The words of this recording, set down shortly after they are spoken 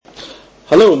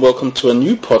Hello and welcome to a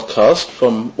new podcast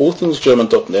from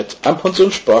allthingsgerman.net and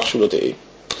pensionssprachschule.de.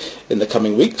 In the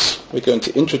coming weeks, we're going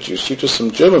to introduce you to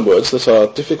some German words that are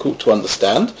difficult to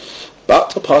understand,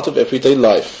 but are part of everyday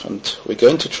life, and we're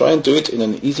going to try and do it in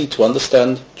an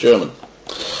easy-to-understand German.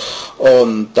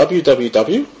 On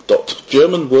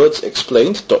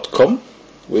www.germanwordsexplained.com,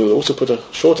 we will also put a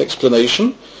short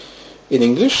explanation in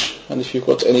English, and if you've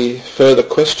got any further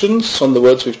questions on the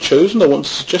words we've chosen or want to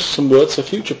suggest some words for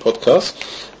future podcasts,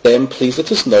 then please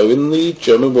let us know in the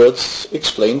German Words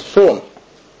Explained forum.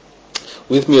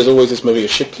 With me as always is Maria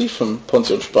Schickli von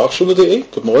pensionssprachschule.de.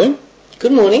 Good morning.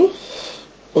 Good morning.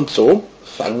 Und so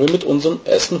fangen wir mit unserem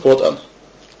ersten Wort an.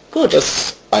 Gut.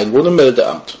 Das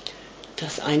Einwohnermeldeamt.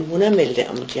 Das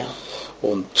Einwohnermeldeamt, ja.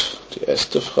 Und die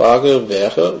erste Frage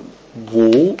wäre,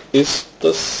 wo ist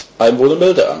das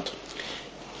Einwohnermeldeamt?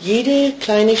 Jede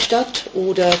kleine Stadt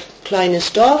oder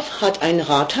kleines Dorf hat ein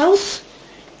Rathaus.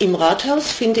 Im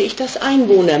Rathaus finde ich das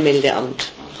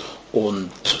Einwohnermeldeamt.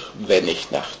 Und wenn ich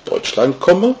nach Deutschland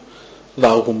komme,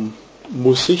 warum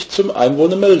muss ich zum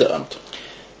Einwohnermeldeamt?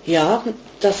 Ja,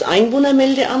 das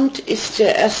Einwohnermeldeamt ist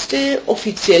der erste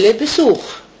offizielle Besuch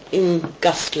im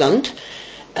Gastland.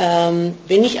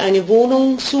 Wenn ich eine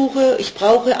Wohnung suche, ich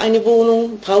brauche eine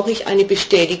Wohnung, brauche ich eine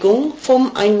Bestätigung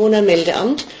vom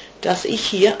Einwohnermeldeamt, dass ich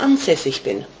hier ansässig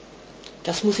bin.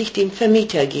 Das muss ich dem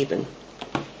Vermieter geben.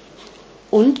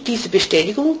 Und diese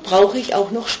Bestätigung brauche ich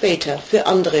auch noch später für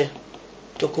andere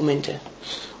Dokumente.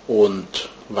 Und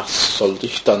was sollte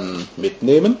ich dann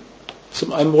mitnehmen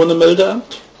zum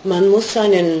Einwohnermeldeamt? Man muss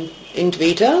seinen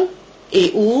entweder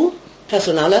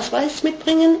EU-Personalausweis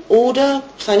mitbringen oder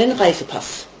seinen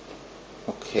Reisepass.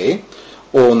 Okay.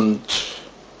 Und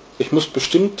ich muss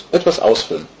bestimmt etwas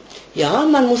ausfüllen. Ja,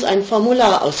 man muss ein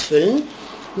Formular ausfüllen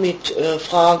mit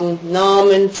Fragen,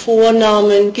 Namen,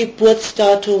 Vornamen,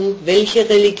 Geburtsdatum, welche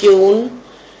Religion.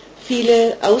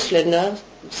 Viele Ausländer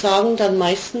sagen dann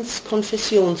meistens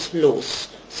konfessionslos,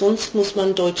 sonst muss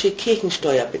man deutsche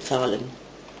Kirchensteuer bezahlen.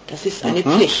 Das ist eine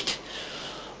Pflicht.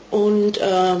 Und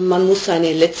man muss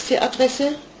seine letzte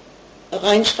Adresse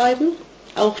reinschreiben,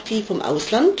 auch die vom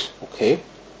Ausland. Okay.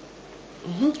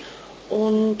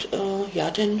 Und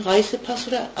den Reisepass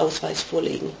oder Ausweis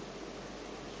vorlegen.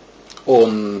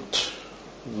 Und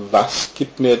was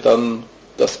gibt mir dann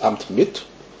das Amt mit?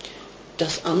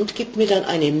 Das Amt gibt mir dann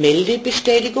eine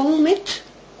Meldebestätigung mit,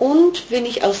 und wenn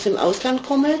ich aus dem Ausland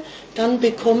komme, dann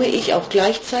bekomme ich auch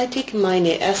gleichzeitig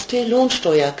meine erste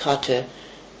Lohnsteuerkarte.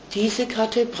 Diese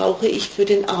Karte brauche ich für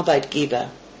den Arbeitgeber.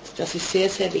 Das ist sehr,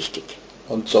 sehr wichtig.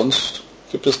 Und sonst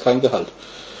gibt es kein Gehalt?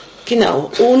 Genau,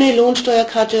 ohne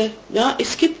Lohnsteuerkarte, ja,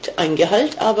 es gibt ein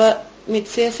Gehalt, aber mit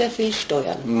sehr, sehr viel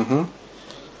Steuern.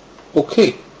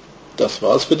 Okay, das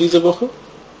war's für diese Woche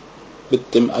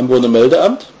mit dem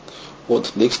Einwohnermeldeamt.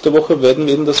 Und nächste Woche werden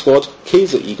wir Ihnen das Wort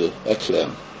Käseigel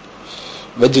erklären.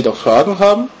 Wenn Sie noch Fragen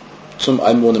haben zum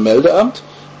Einwohnermeldeamt,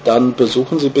 dann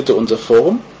besuchen Sie bitte unser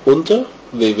Forum unter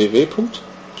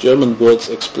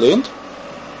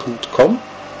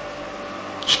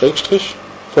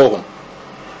www.germanwordsexplained.com/Forum.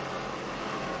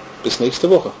 Bis nächste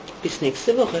Woche. Bis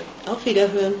nächste Woche. Auf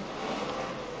Wiederhören.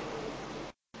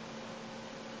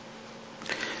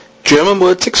 German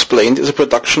Words Explained is a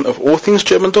production of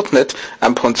allthingsgerman.net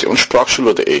and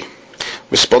pensionssprachschule.de.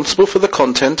 Responsible for the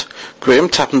content, Graham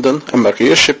Tappenden and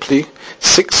Maria Shipley,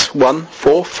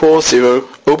 61440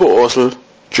 Oberursel,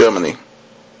 Germany.